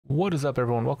What is up,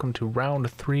 everyone? Welcome to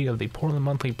round 3 of the Portland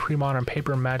Monthly Premodern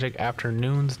Paper Magic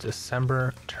Afternoons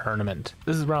December tournament.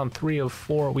 This is round 3 of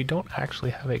 4. We don't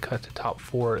actually have a cut to top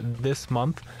 4 this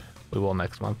month. We will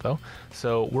next month though.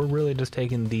 So we're really just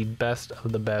taking the best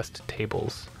of the best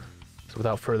tables. So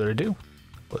without further ado,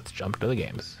 let's jump into the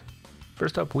games.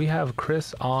 First up, we have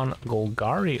Chris on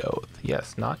Golgari Oath.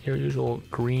 Yes, not your usual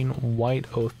green-white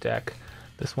Oath deck.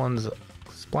 This one's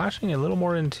splashing a little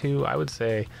more into, I would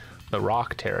say, the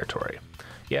rock territory.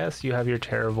 Yes, you have your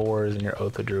Terravores and your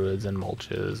Oath of Druids and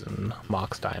Mulches and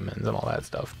Mox Diamonds and all that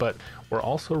stuff, but we're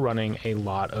also running a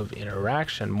lot of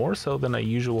interaction, more so than a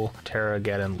usual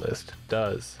Terrageddon list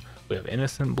does. We have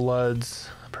Innocent Bloods,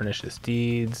 Pernicious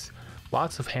Deeds,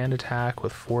 lots of hand attack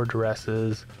with 4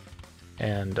 Duresses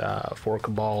and 4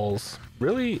 Cabals.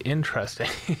 Really interesting.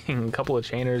 A couple of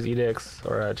Chainer's Edicts,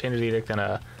 or a Chainer's Edict and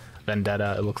a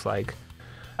Vendetta, it looks like.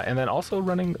 And then also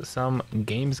running some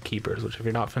Gameskeepers, which if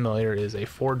you're not familiar is a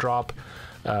 4-drop.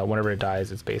 Whenever it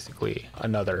dies, it's basically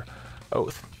another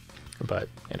Oath, but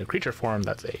in a creature form,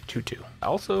 that's a 2/2.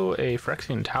 Also a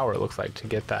Phyrexian Tower, it looks like, to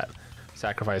get that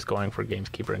sacrifice going for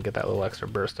Gameskeeper and get that little extra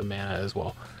burst of mana as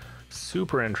well.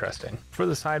 Super interesting. For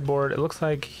the sideboard, it looks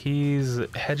like he's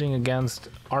hedging against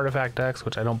artifact decks,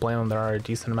 which I don't blame him. There are a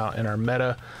decent amount in our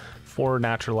meta. 4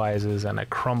 Naturalizes and a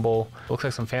Crumble. Looks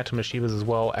like some Phantom Mishivas as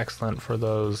well. Excellent for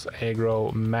those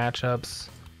aggro matchups.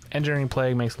 Engineering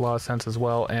Plague makes a lot of sense as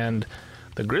well. And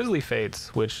the Grizzly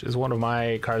Fates, which is one of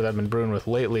my cards I've been brewing with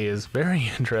lately, is very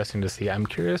interesting to see. I'm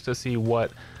curious to see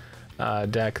what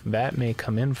deck that may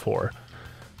come in for.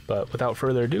 But without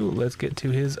further ado, let's get to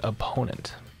his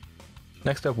opponent.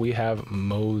 Next up, we have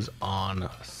Mo's on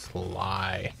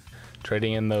Sligh.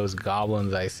 Trading in those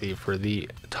goblins I see for the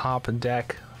top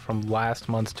deck from last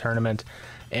month's tournament,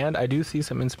 and I do see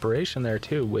some inspiration there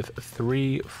too with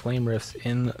 3 Flame Rifts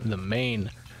in the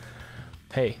main.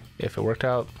 Hey, if it worked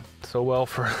out so well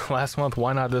for last month,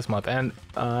 why not this month? And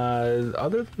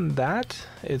other than that,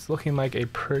 it's looking like a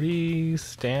pretty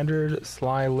standard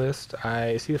Sligh list.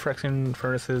 I see the Phyrexian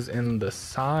Furnaces in the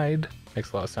side.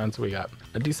 Makes a lot of sense. We got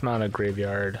a decent amount of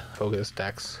graveyard focused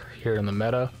decks here in the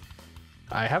meta.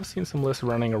 I have seen some lists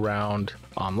running around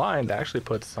online that actually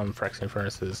put some Phyrexian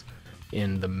Furnaces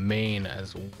in the main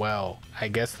as well. I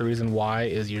guess the reason why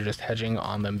is you're just hedging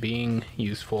on them being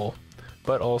useful,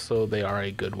 but also they are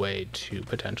a good way to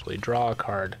potentially draw a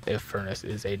card if Furnace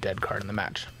is a dead card in the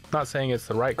match. Not saying it's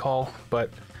the right call, but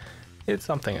it's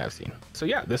something I've seen. So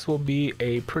yeah, this will be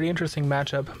a pretty interesting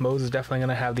matchup. Mo's is definitely going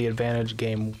to have the advantage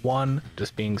game 1,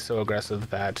 just being so aggressive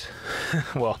that,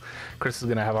 well, Chris is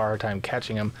going to have a hard time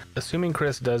catching him. Assuming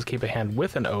Chris does keep a hand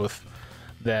with an Oath,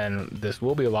 then this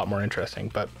will be a lot more interesting,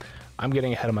 but I'm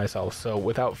getting ahead of myself. So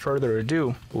without further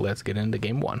ado, let's get into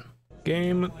game 1.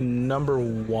 Game number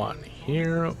 1,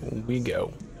 here we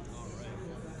go.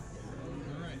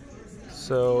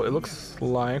 So it looks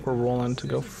like we're rolling to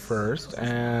go first,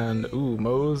 and ooh,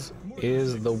 Mo's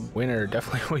is the winner.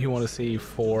 Definitely what you want to see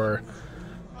for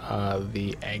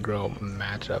the aggro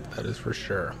matchup, that is for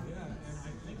sure.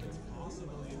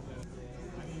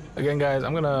 Again, guys,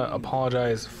 I'm gonna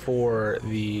apologize for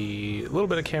the little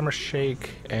bit of camera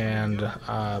shake and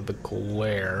the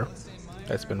glare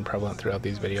that's been prevalent throughout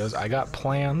these videos. I got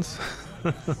plans.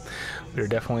 We're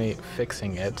definitely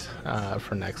fixing it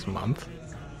for next month.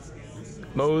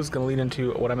 Mo's gonna lead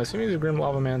into what I'm assuming is a Grim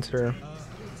Lavamancer,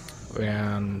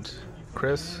 and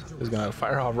Chris is gonna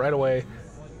fire off right away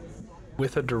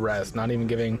with a Duress, not even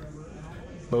giving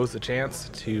Mo's the chance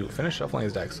to finish shuffling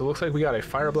his deck. So it looks like we got a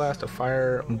Fire Blast, a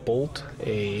Fire Bolt,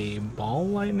 a Ball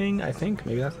Lightning, I think.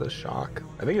 Maybe that's the Shock.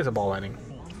 I think it's a Ball Lightning.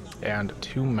 And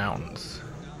 2 Mountains.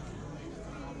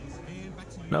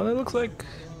 No, that looks like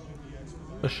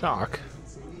a Shock.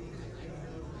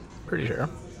 Pretty sure.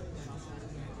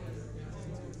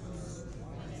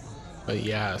 But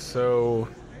yeah, so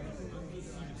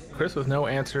Chris with no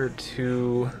answer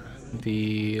to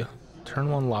the turn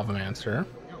 1 Lavamancer.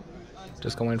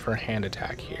 Just going for a hand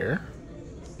attack here.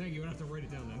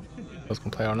 Let's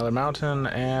go play out another mountain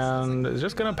and is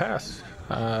just gonna pass.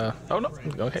 Oh no,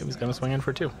 okay, he's gonna swing in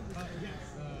for 2.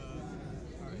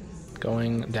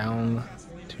 Going down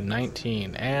to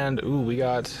 19, and ooh, we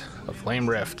got a Flame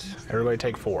Rift. Everybody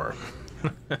take 4.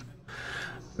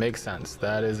 Makes sense.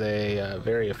 That is a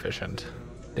very efficient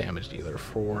damage dealer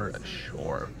for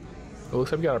sure. It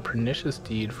looks like we got a Pernicious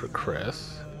Deed for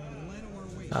Chris.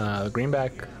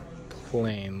 Greenback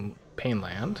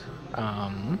Painland.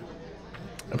 And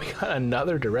we got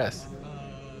another Duress.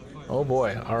 Oh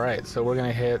boy. Alright, so we're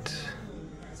gonna hit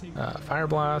Fire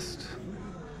Blast.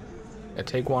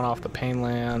 Take 1 off the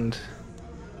Painland.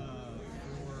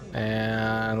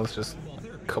 And let's just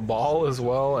Cabal as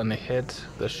well and hit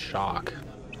the shock.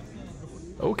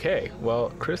 Okay,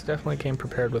 well, Chris definitely came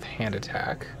prepared with hand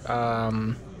attack.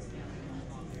 But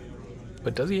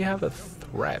does he have a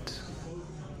threat?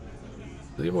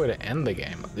 Does he have a way to end the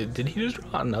game? Did he just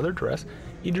draw another duress?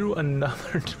 He drew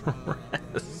another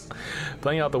duress.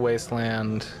 Playing out the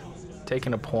Wasteland,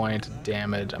 taking a point,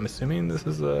 damage. I'm assuming this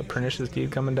is a Pernicious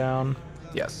Deed coming down.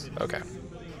 Yes, okay.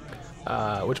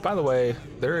 Which, by the way,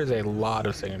 there is a lot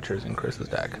of signatures in Chris's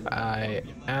deck. I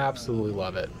absolutely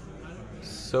love it.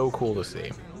 So cool to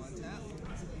see.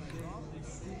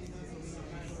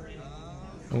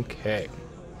 Okay.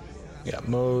 Yeah,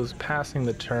 Mo's passing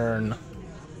the turn.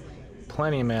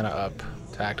 Plenty of mana up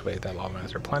to activate that Lava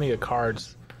Master. Plenty of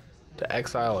cards to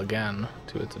exile again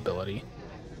to its ability.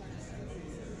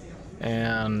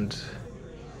 And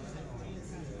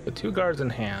with 2 guards in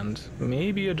hand,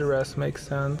 maybe a duress makes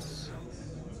sense.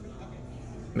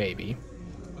 Maybe.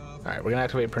 Alright, we're gonna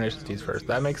activate Pernicious Deeds first.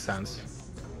 That makes sense.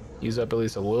 Use up at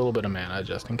least a little bit of mana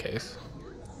just in case.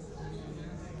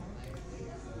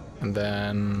 And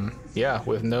then, yeah,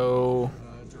 with no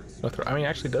I mean,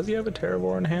 actually, does he have a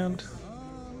Terravor in hand?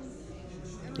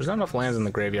 There's not enough lands in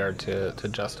the graveyard to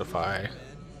justify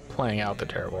playing out the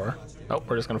Terravor. Oh,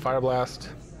 we're just gonna Fire Blast.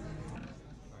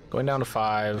 Going down to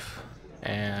 5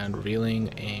 and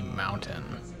revealing a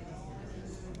mountain.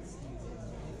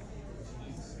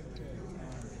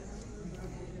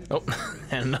 Oh,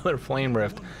 and another Flame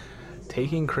Rift,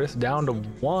 taking Chris down to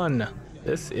 1.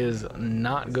 This is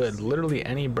not good. Literally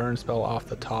any burn spell off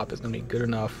the top is going to be good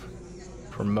enough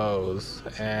for Mo's,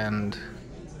 and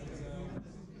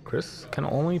Chris can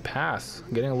only pass.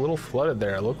 Getting a little flooded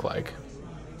there, it looked like.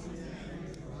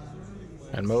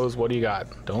 And Mo's, what do you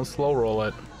got? Don't slow roll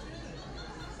it.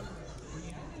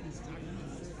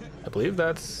 I believe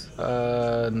that's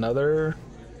another...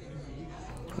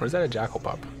 Or is that a Jackal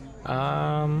Pup?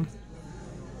 I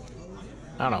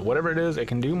don't know. Whatever it is, it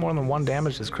can do more than 1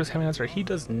 damage. Does Chris have an answer? He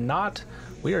does not.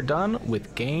 We are done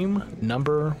with game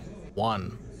number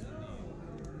 1.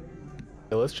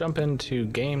 Okay, let's jump into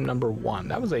game number 1.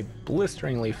 That was a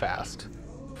blisteringly fast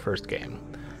first game.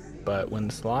 But when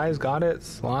Sligh's got it,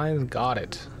 Sligh's got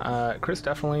it. Chris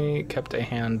definitely kept a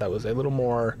hand that was a little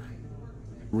more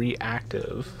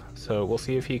reactive. So we'll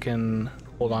see if he can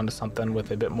hold on to something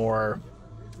with a bit more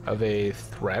of a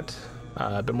threat,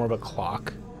 a bit more of a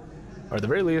clock, or at the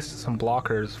very least some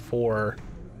blockers for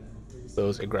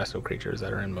those aggressive creatures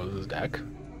that are in Moses' deck.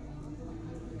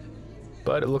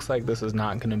 But it looks like this is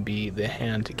not going to be the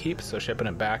hand to keep, so shipping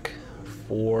it back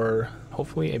for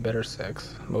hopefully a better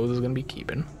 6. Moses is going to be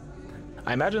keeping.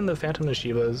 I imagine the Phantom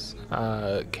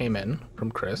Nashibas came in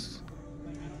from Chris,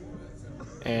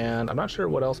 and I'm not sure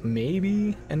what else.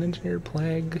 Maybe an Engineered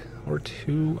Plague or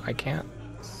 2. I can't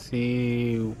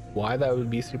see why that would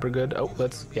be super good. Oh,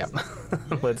 let's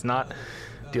let's not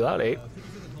deal out 8.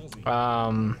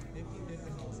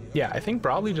 Yeah, I think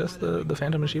probably just the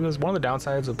Phantom Shiva is one of the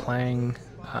downsides of playing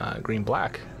green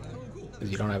black is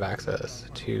you don't have access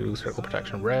to Circle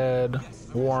Protection Red,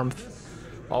 Warmth,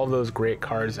 all of those great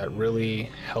cards that really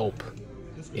help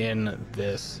in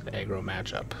this aggro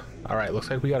matchup. All right, looks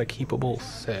like we got a keepable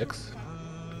 6,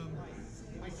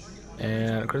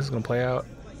 and Chris is gonna play out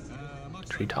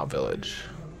Treetop Village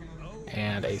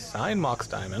and a signed Mox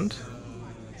Diamond,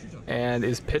 and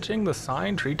is pitching the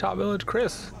signed Treetop Village.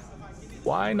 Chris,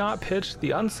 why not pitch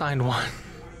the unsigned one?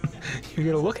 You're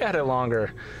gonna look at it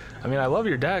longer. I mean, I love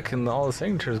your deck and all the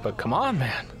signatures, but come on,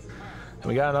 man. And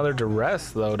we got another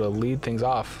Duress though to lead things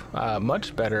off.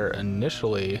 Much better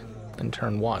initially in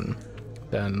turn 1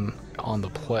 than on the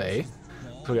play.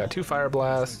 So we got 2 Fire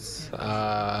Blasts.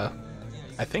 I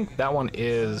think that one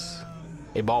is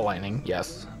a Ball Lightning,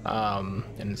 yes. An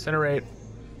Incinerate,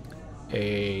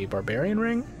 a Barbarian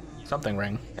Ring, something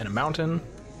ring, and a Mountain,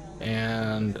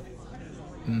 and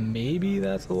maybe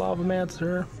that's a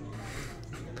Lavamancer.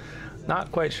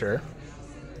 Not quite sure.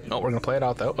 No, we're gonna play it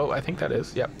out though. Oh, I think that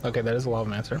is. Yep. Okay, that is a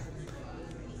Lavamancer.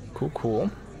 Cool,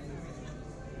 cool.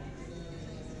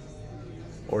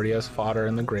 Already has fodder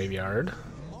in the graveyard,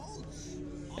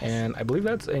 and I believe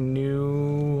that's a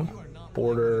new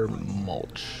border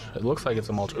mulch. It looks like it's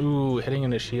a mulch. Ooh, hitting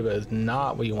into Shiva is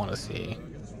not what you want to see.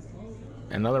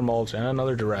 Another mulch and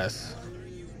another Duress.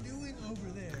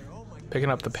 Picking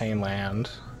up the Pain Land,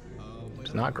 which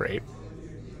is not great.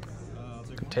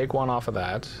 Can take 1 off of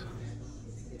that.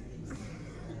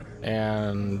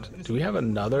 And do we have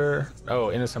another?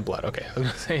 Oh, Innocent Blood. Okay, I was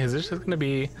gonna say, is this just gonna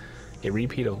be a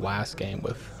repeat of last game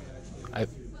with, I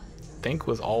think,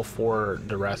 was all 4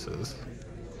 Duresses?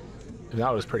 If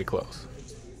not, it was pretty close.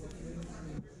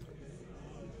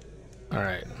 All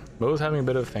right, Mo's having a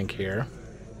bit of a think here.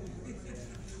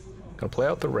 Gonna play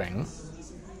out the ring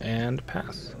and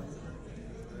pass.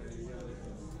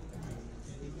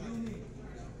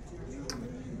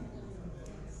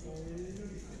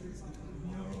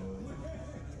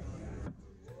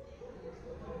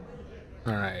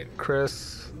 Alright,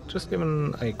 Chris, just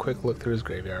giving a quick look through his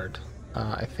graveyard.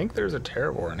 I think there's a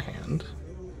Terravor in hand.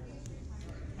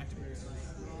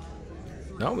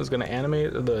 No, was going to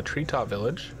animate the Treetop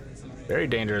Village. Very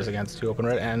dangerous against 2 open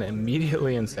red and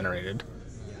immediately incinerated.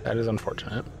 That is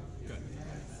unfortunate.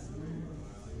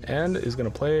 And is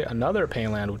going to play another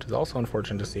Painland, which is also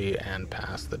unfortunate to see, and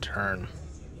pass the turn.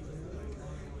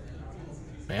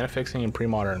 Mana fixing in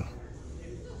Premodern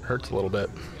hurts a little bit.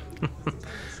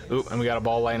 Oop, and we got a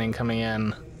Ball Lightning coming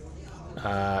in.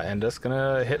 And just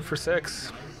gonna hit for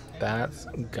 6. That's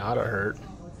gotta hurt.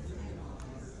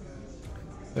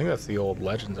 I think that's the old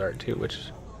Legends art too,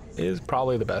 which is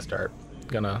probably the best art.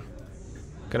 Gonna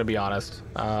be honest.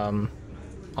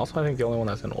 Also, I think the only one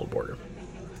that's an old border.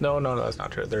 No, that's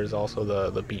not true. There's also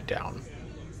the beatdown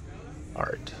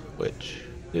art, which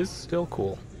is still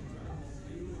cool,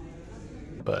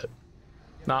 but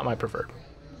not my preferred.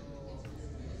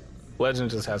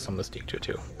 Legend just has some mystique to it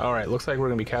too. Alright, looks like we're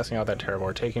going to be casting out that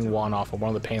Terravor, taking 1 off of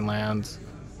one of the Pain lands,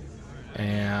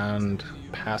 and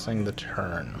passing the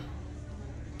turn.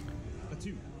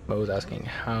 Mo's asking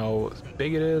how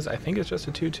big it is. I think it's just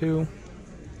a 2/2.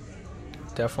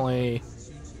 Definitely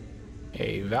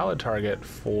a valid target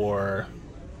for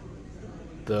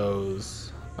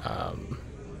those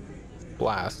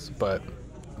blasts, but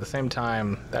at the same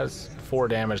time, that's 4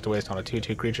 damage to waste on a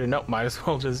 2/2 creature. Nope, might as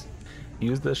well just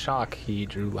use the shock he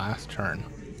drew last turn.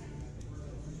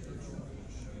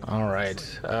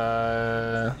 Alright.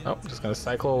 Oh, just gonna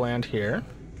cycle a land here.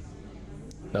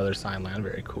 Another sign land,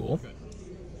 very cool.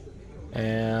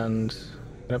 And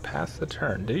gonna pass the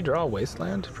turn. Did he draw a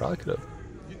wasteland? Probably could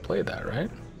have played that,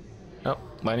 right? Oh,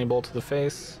 lightning bolt to the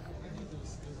face.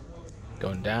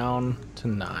 Going down to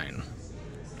 9.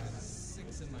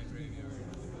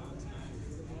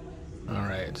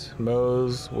 Alright,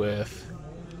 Mo's with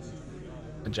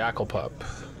a Jackal Pup.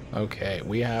 Okay,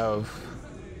 we have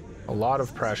a lot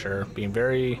of pressure, being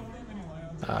very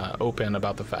open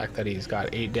about the fact that he's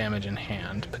got 8 damage in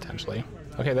hand, potentially.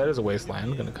 Okay, that is a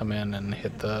wasteland. Gonna come in and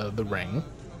hit the ring.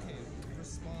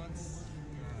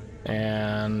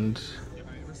 And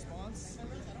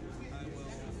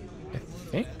I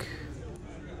think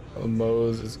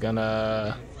Mose is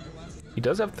gonna... He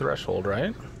does have Threshold,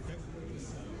 right?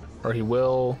 Or he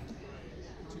will...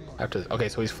 After, okay,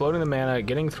 so he's floating the mana,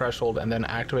 getting Threshold, and then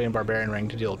activating Barbarian Ring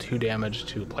to deal 2 damage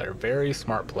to the player. Very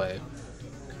smart play.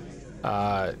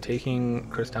 Taking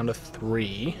Chris down to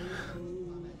 3.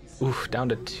 Oof, down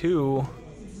to 2.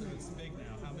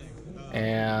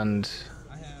 And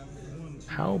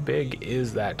how big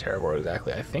is that Terravor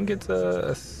exactly? I think it's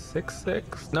a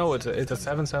 6/6. No, it's a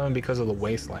 7/7 because of the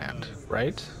Wasteland,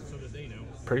 right?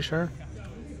 Pretty sure.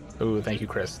 Ooh, thank you,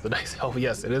 Chris. The dice help.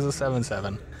 Yes, it is a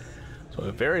 7/7. So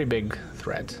a very big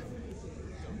threat.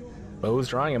 Mo's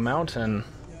drawing a mountain,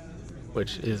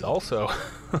 which is also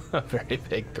a very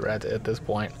big threat at this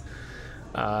point.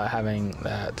 Having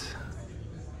that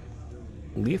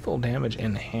lethal damage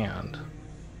in hand.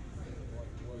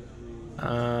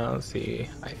 Let's see.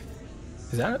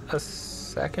 Is that a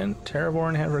second Terravor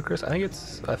in hand for Chris? I think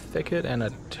it's a Thicket and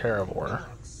a Terravor.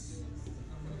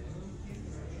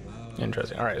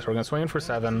 Interesting. Alright, so we're going to swing in for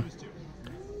 7.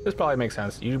 This probably makes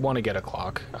sense. You want to get a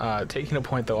clock. Taking a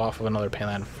point, though, off of another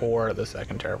Painland for the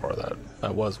second Terravor.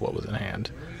 That was what was in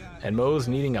hand. And Mo's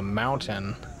needing a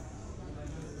mountain.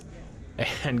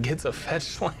 And gets a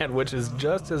fetch land, which is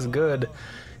just as good.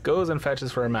 Goes and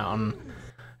fetches for a mountain.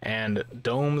 And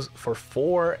domes for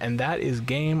 4. And that is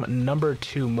game number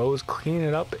 2. Mo's cleaning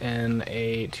it up in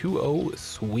a 2-0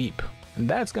 sweep. And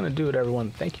that's going to do it,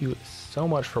 everyone. Thank you so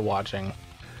much for watching.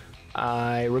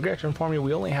 I regret to inform you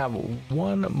we only have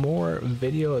 1 more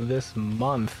video this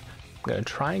month. I'm going to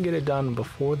try and get it done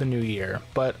before the new year,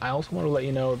 but I also want to let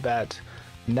you know that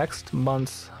next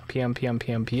month's PM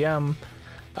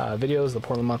videos, the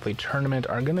Portland Monthly Tournament,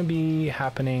 are going to be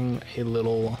happening a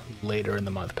little later in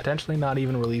the month, potentially not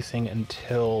even releasing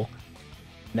until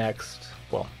next,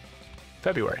 well,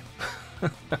 February.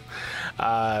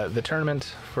 The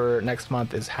tournament for next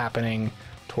month is happening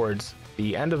towards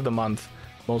the end of the month,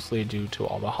 mostly due to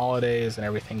all the holidays and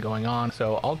everything going on.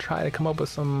 So I'll try to come up with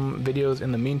some videos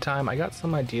in the meantime. I got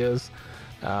some ideas.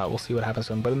 We'll see what happens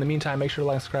to them. But in the meantime, make sure to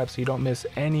like and subscribe so you don't miss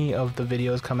any of the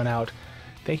videos coming out.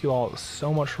 Thank you all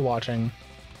so much for watching,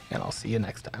 and I'll see you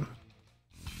next time.